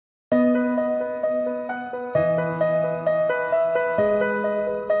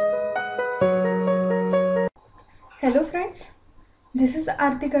Hello friends, this is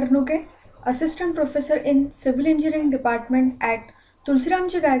Arti Karnuke, Assistant Professor in Civil Engineering Department at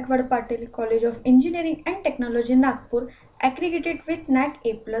Tulsiramji Gaikwad-Patil College of Engineering and Technology Nagpur, accredited with NAC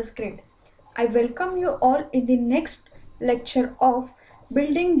A+ grade. I welcome you all in the next lecture of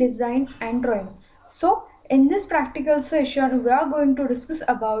Building Design and Drawing. So, in this practical session, we are going to discuss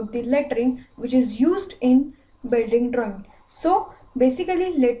about the lettering which is used in building drawing. So,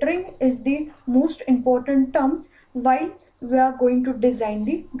 basically lettering is the most important terms while we are going to design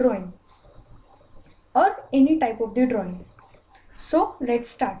the drawing or any type of the drawing. So let's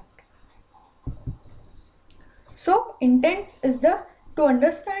start. So intent is the to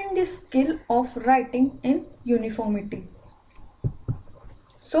understand the skill of writing in uniformity.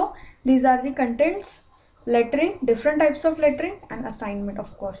 So these are the contents, lettering, different types of lettering, and assignment,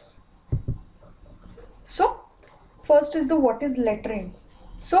 of course. So first is the what is lettering.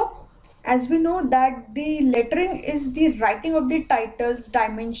 So as we know that the lettering is the writing of the titles,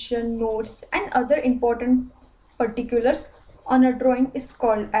 dimension, notes and other important particulars on a drawing is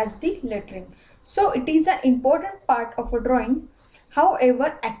called as the lettering. So it is an important part of a drawing.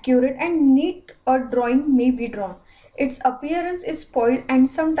 However accurate and neat a drawing may be drawn, its appearance is spoiled and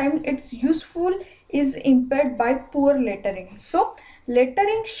sometimes its useful is impaired by poor lettering. So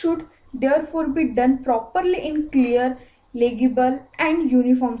lettering should therefore be done properly in clear, legible and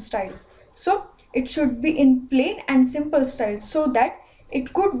uniform style. So it should be in plain and simple style so that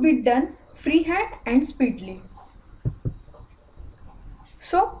it could be done freehand and speedily.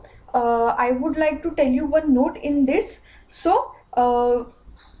 So I would like to tell you one note in this. So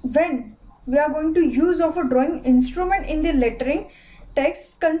when we are going to use of a drawing instrument in the lettering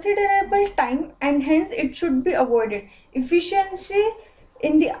takes considerable time and hence it should be avoided. Efficiency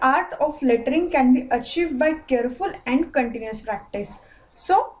in the art of lettering can be achieved by careful and continuous practice.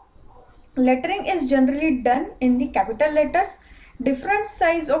 So lettering is generally done in the capital letters. Different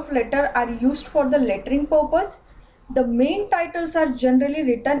size of letter are used for the lettering purpose. The main titles are generally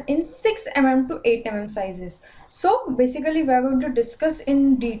written in 6 mm to 8 mm sizes. So basically we are going to discuss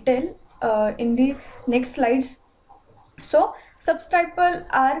in detail in the next slides. So subtitle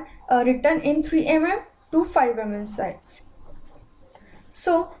are written in 3 mm to 5 mm size.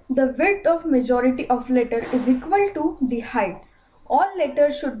 So the width of majority of letter is equal to the height. All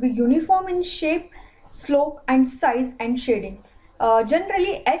letters should be uniform in shape, slope and size and shading.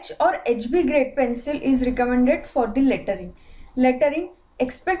 Generally H or HB grade pencil is recommended for the lettering. Lettering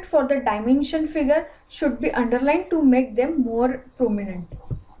except for the dimension figure should be underlined to make them more prominent.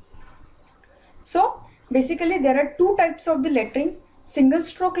 So basically there are two types of the lettering, single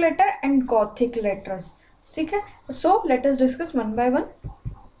stroke letter and Gothic letters. Okay? So let us discuss one by one.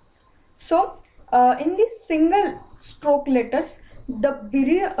 So in the single stroke letters, the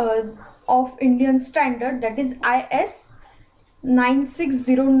Bureau of Indian Standard, that is IS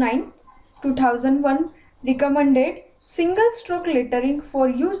 9609 2001 recommended single stroke lettering for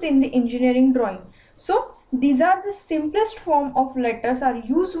use in the engineering drawing. So these are the simplest form of letters are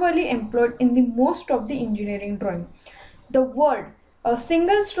usually employed in the most of the engineering drawing. The word a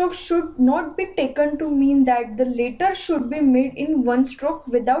single stroke should not be taken to mean that the letter should be made in one stroke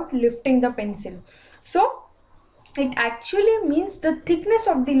without lifting the pencil. So it actually means the thickness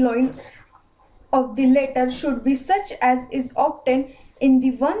of the line of the letter should be such as is obtained in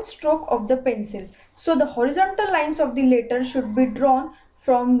the one stroke of the pencil. So the horizontal lines of the letter should be drawn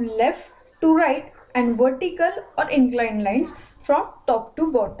from left to right and vertical or inclined lines from top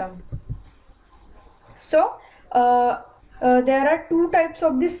to bottom. So there are two types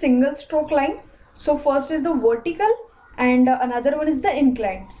of this single stroke line. So first is the vertical and another one is the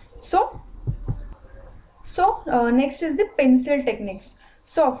inclined. So next is the pencil techniques.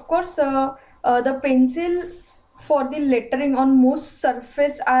 So of course the pencil for the lettering on most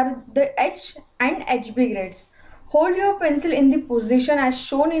surface are the H and HB grades. Hold your pencil in the position as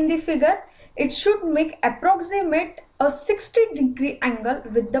shown in the figure. It should make approximate a 60-degree angle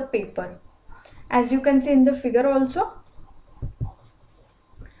with the paper, as you can see in the figure also.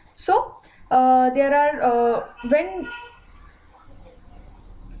 So there are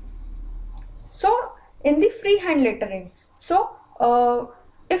in the freehand lettering, so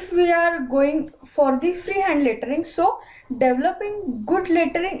if we are going for the freehand lettering, so developing good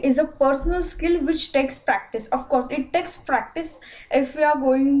lettering is a personal skill which takes practice. Of course it takes practice. If we are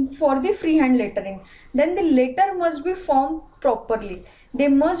going for the freehand lettering, then the letter must be formed properly. They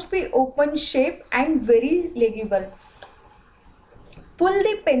must be open shape and very legible. Pull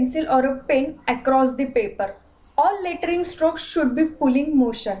the pencil or a pen across the paper. All lettering strokes should be pulling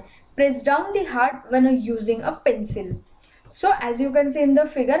motion. Press down the heart when using a pencil. So as you can see in the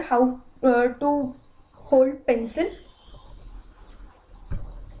figure how to hold pencil.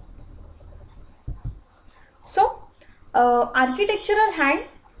 So architectural hand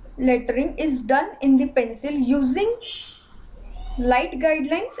lettering is done in the pencil using light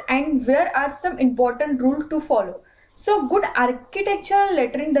guidelines, and where are some important rules to follow. So good architectural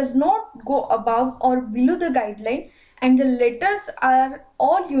lettering does not go above or below the guideline, and the letters are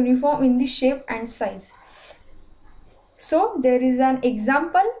all uniform in the shape and size. So there is an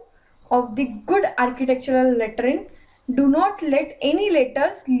example of the good architectural lettering. Do not let any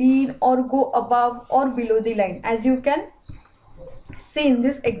letters lean or go above or below the line, as you can see in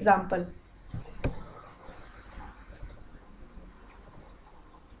this example.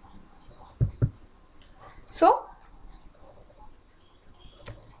 So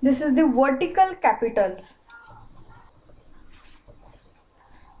this is the vertical capitals.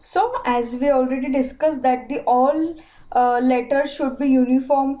 So as we already discussed that the all letters should be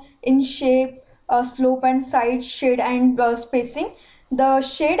uniform in shape, slope and side, shade and spacing. The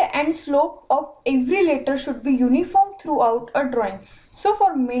shade and slope of every letter should be uniform throughout a drawing. So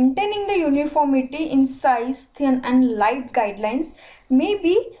for maintaining the uniformity in size, thin and light guidelines,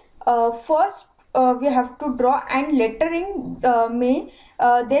 maybe first we have to draw, and lettering may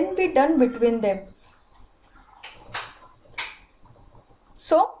then be done between them.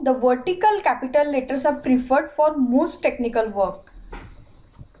 So the vertical capital letters are preferred for most technical work.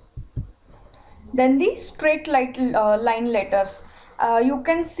 Then the straight line letters. You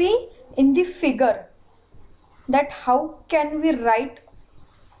can see in the figure that how can we write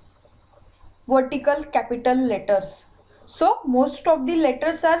vertical capital letters. So most of the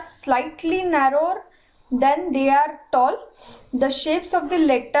letters are slightly narrower than they are tall. The shapes of the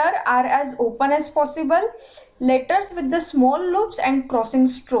letter are as open as possible. Letters with the small loops and crossing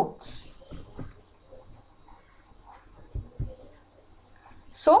strokes.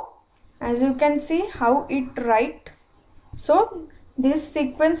 So as you can see how it write. So this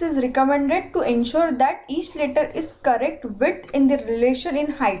sequence is recommended to ensure that each letter is correct width in the relation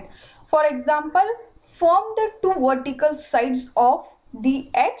in height. For example, form the two vertical sides of the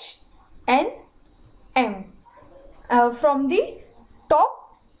H and M from the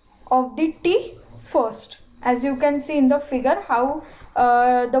top of the T first. As you can see in the figure how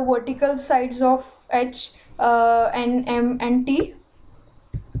the vertical sides of H and M and T.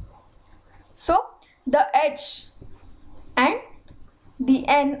 So the H and the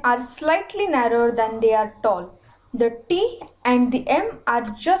N are slightly narrower than they are tall. The T and the M are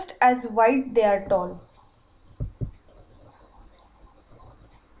just as wide they are tall.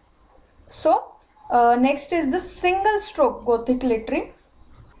 So next is the single stroke Gothic lettering.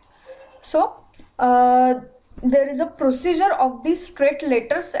 So there is a procedure of the straight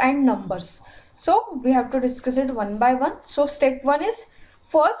letters and numbers. So we have to discuss it one by one. So step 1 is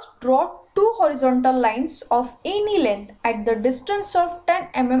first draw two horizontal lines of any length at the distance of 10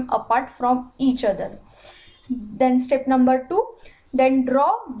 mm apart from each other. Then step number 2, then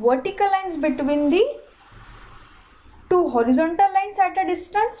draw vertical lines between the two horizontal lines at a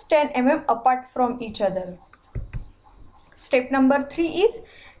distance 10 mm apart from each other. Step number 3 is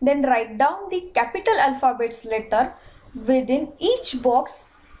then write down the capital alphabets letter within each box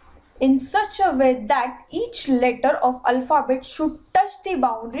in such a way that each letter of alphabet should touch the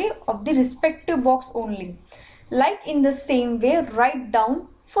boundary of the respective box only. Like in the same way, write down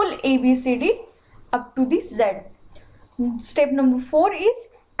full ABCD up to the Z. Step number 4 is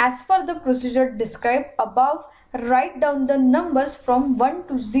as per the procedure described above, write down the numbers from 1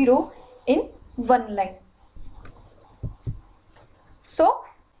 to 0 in one line. So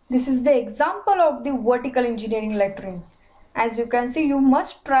this is the example of the vertical engineering lettering. As you can see, you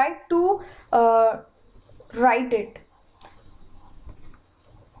must try to write it.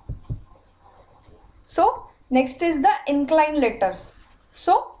 So next is the inclined letters.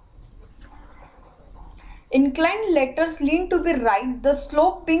 So inclined letters lean to the right, the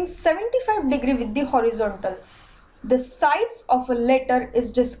slope being 75 degree with the horizontal. The size of a letter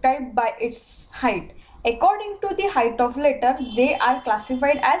is described by its height. According to the height of letter, they are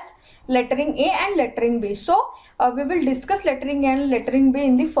classified as lettering A and lettering B. So we will discuss lettering A and lettering B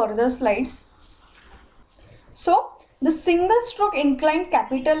in the further slides. So the single stroke inclined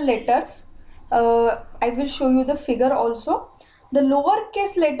capital letters, I will show you the figure also. The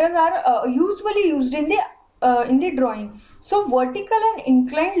lowercase letters are usually used in the drawing. So vertical and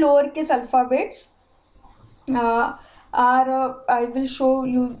inclined lowercase alphabets I will show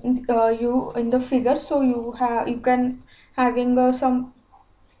you in the figure, so you can having some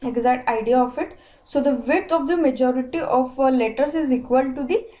exact idea of it. So the width of the majority of letters is equal to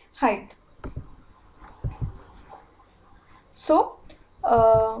the height. So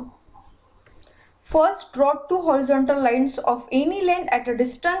First, draw two horizontal lines of any length at a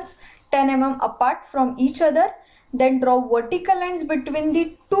distance 10 mm apart from each other. Then draw vertical lines between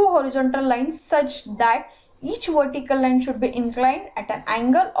the two horizontal lines such that each vertical line should be inclined at an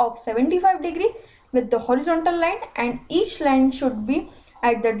angle of 75 degree with the horizontal line, and each line should be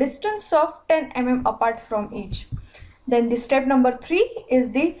at the distance of 10 mm apart from each. Then the step number 3 is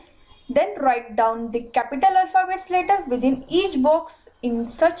then write down the capital alphabets letter within each box in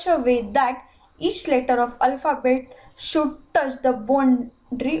such a way that each letter of alphabet should touch the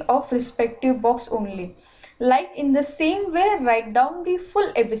boundary of respective box only. Like in the same way, write down the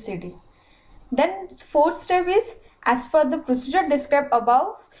full ABCD. Then fourth step is, as per the procedure described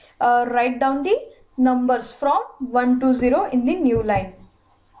above, write down the numbers from 1 to 0 in the new line.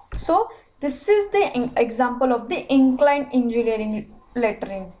 So this is the example of the inclined engineering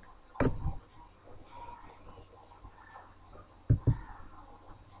lettering.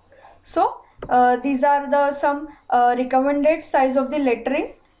 So these are the some recommended size of the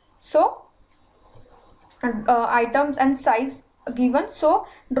lettering. So items and size given. So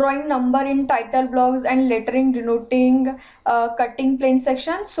drawing number in title blocks and lettering denoting cutting plain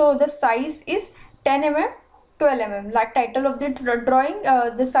section. So the size is 10 mm, 12 mm. Like title of the drawing,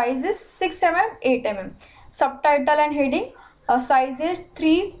 the size is 6 mm, 8 mm. Subtitle and heading, size is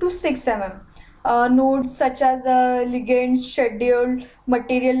 3 to 6 mm. Notes such as ligands, schedule,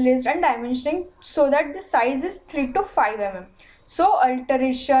 material list and dimensioning, so that the size is 3 to 5 mm. So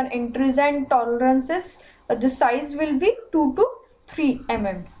alteration, entries and tolerances, the size will be 2 to 3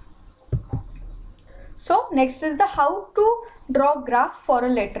 mm. So next is the how to draw graph for a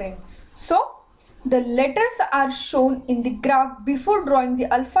lettering. So the letters are shown in the graph before drawing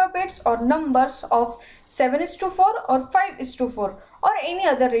the alphabets or numbers of 7:4 or 5:4 or any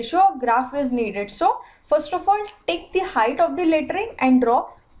other ratio of graph is needed. So first of all, take the height of the lettering and draw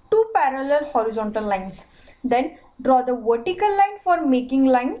two parallel horizontal lines. Then draw the vertical line for making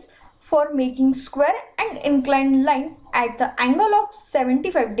lines, for making square, and inclined line at the angle of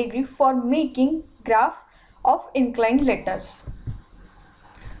 75 degree for making graph of inclined letters.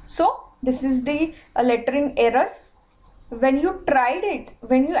 So this is the lettering errors. When you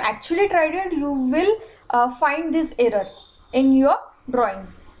actually tried it, you will find this error in your drawing.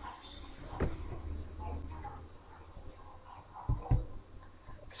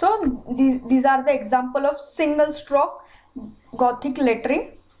 So these are the example of single stroke Gothic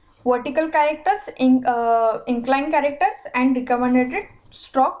lettering, vertical characters, inclined characters and recommended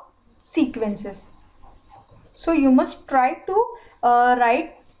stroke sequences. So you must try to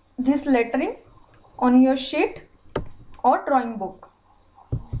write this lettering on your sheet or drawing book.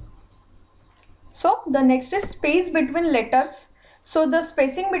 So the next is space between letters. So the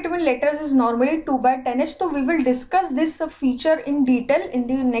spacing between letters is normally 2 by 10h. So we will discuss this feature in detail in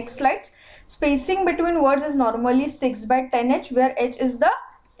the next slides. Spacing between words is normally 6 by 10h, where h is the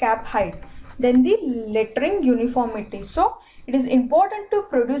cap height. Then the lettering uniformity. So it is important to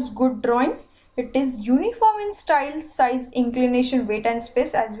produce good drawings. It is uniform in style, size, inclination, weight and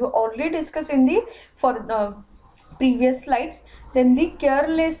space, as we already discussed in the previous slides. Then the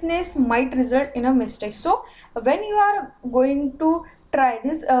carelessness might result in a mistake. So when you are going to try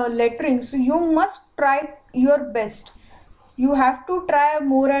this lettering, so you must try your best. You have to try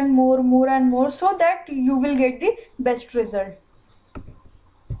more and more so that you will get the best result.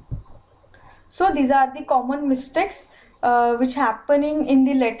 So these are the common mistakes which happening in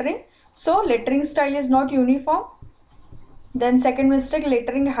the lettering. So lettering style is not uniform. Then second mistake,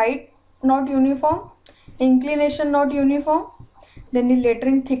 lettering height not uniform, inclination not uniform, then the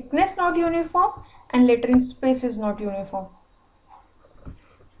lettering thickness not uniform, and lettering space is not uniform.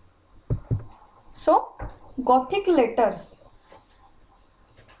 So Gothic letters.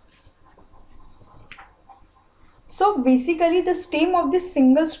 So basically the stem of this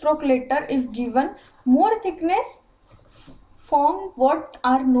single stroke letter, if given more thickness, form what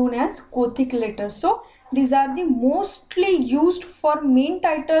are known as Gothic letters. So these are the mostly used for main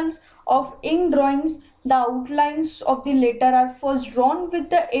titles of ink drawings. The outlines of the letter are first drawn with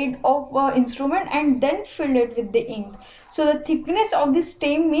the aid of instrument and then filled it with the ink. So the thickness of the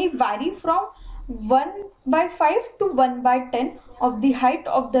stem may vary from 1 by 5 to 1 by 10 of the height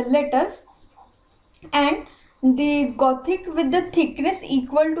of the letters, and the Gothic with the thickness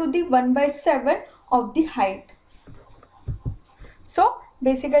equal to the 1 by 7 of the height. So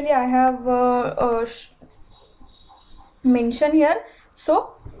basically I have mentioned here.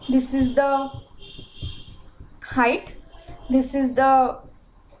 So this is the height, this is the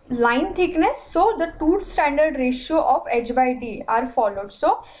line thickness, so the two standard ratio of h by d are followed.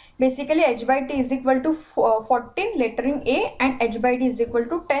 So basically h by d is equal to 14 lettering A and h by d is equal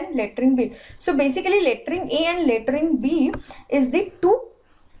to 10 lettering B. So basically lettering A and lettering B is the two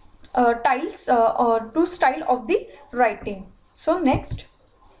two style of the writing. So next,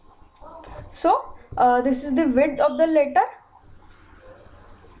 so this is the width of the letter,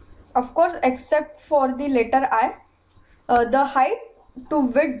 of course except for the letter I. The height to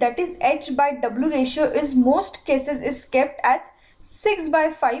width, that is h by w ratio, is most cases is kept as 6 by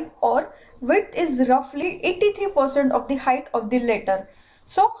 5, or width is roughly 83% of the height of the letter.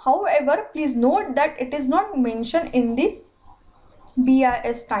 So however, please note that it is not mentioned in the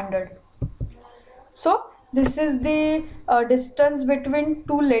BIS standard. So this is the distance between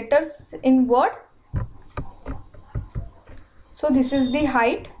two letters in word. So this is the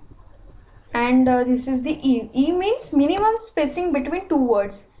height, and this is the E. E means minimum spacing between two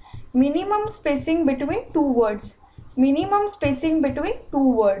words. Minimum spacing between two words. Minimum spacing between two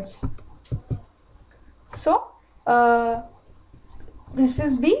words. So this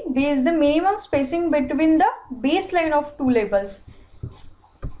is B. B is the minimum spacing between the baseline of two labels.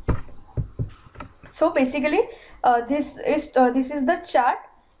 So basically this is the chart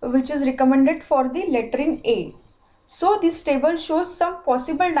which is recommended for the lettering A. So this table shows some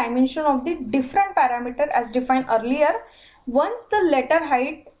possible dimension of the different parameter as defined earlier once the letter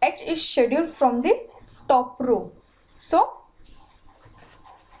height h is scheduled from the top row. So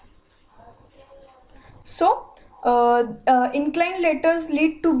inclined letters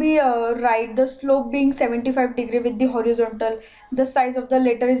lead to be right, the slope being 75 degree with the horizontal. The size of the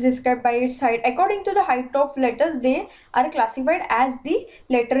letter is described by its height. According to the height of letters, they are classified as the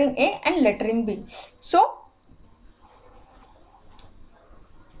lettering A and lettering B. So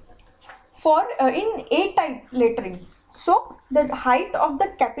for in A type lettering, so the height of the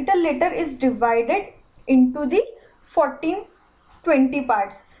capital letter is divided into the 14-20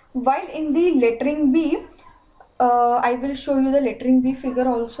 parts, while in the lettering B, I will show you the lettering B figure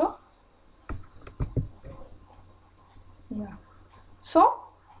also. Yeah. So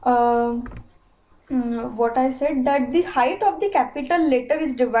what I said, that the height of the capital letter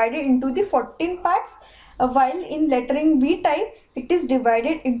is divided into the 14 parts, while in lettering B type it is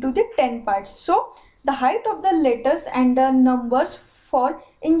divided into the 10 parts. So the height of the letters and the numbers for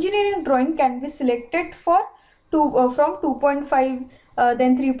engineering drawing can be selected for from 2.5,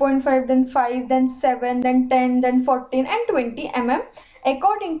 then 3.5, then 5, then 7, then 10, then 14 and 20 mm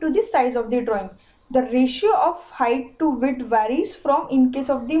according to the size of the drawing. The ratio of height to width varies from, in case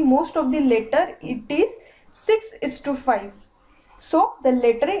of the most of the letter, it is 6:5. So the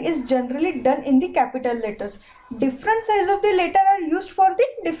lettering is generally done in the capital letters. Different size of the letter are used for the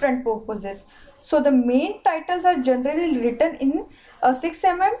different purposes. So the main titles are generally written in 6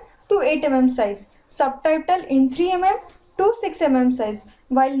 mm to 8 mm size, subtitle in 3 mm to 6 mm size,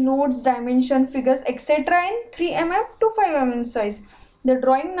 while notes, dimension, figures, etc. in 3 mm to 5 mm size. The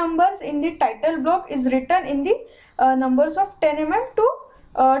drawing numbers in the title block is written in the numbers of 10 mm to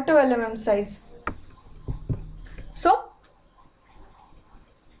 12 mm size. So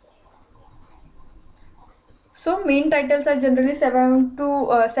main titles are generally 7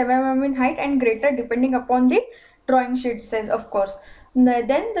 to 7 mm in height and greater depending upon the drawing sheet size, of course.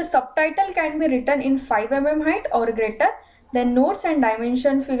 Then the subtitle can be written in 5 mm height or greater. Then notes and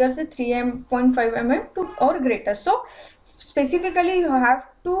dimension figures is 3.5 mm to or greater. So specifically you have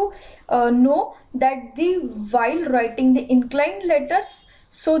to know that while writing the inclined letters,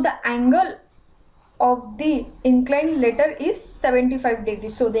 so the angle of the inclined letter is 75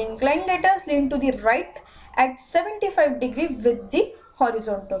 degrees. So the inclined letters lean to the right at 75 degree with the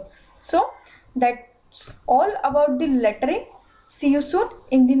horizontal. So that's all about the lettering. See you soon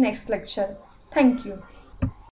in the next lecture. Thank you.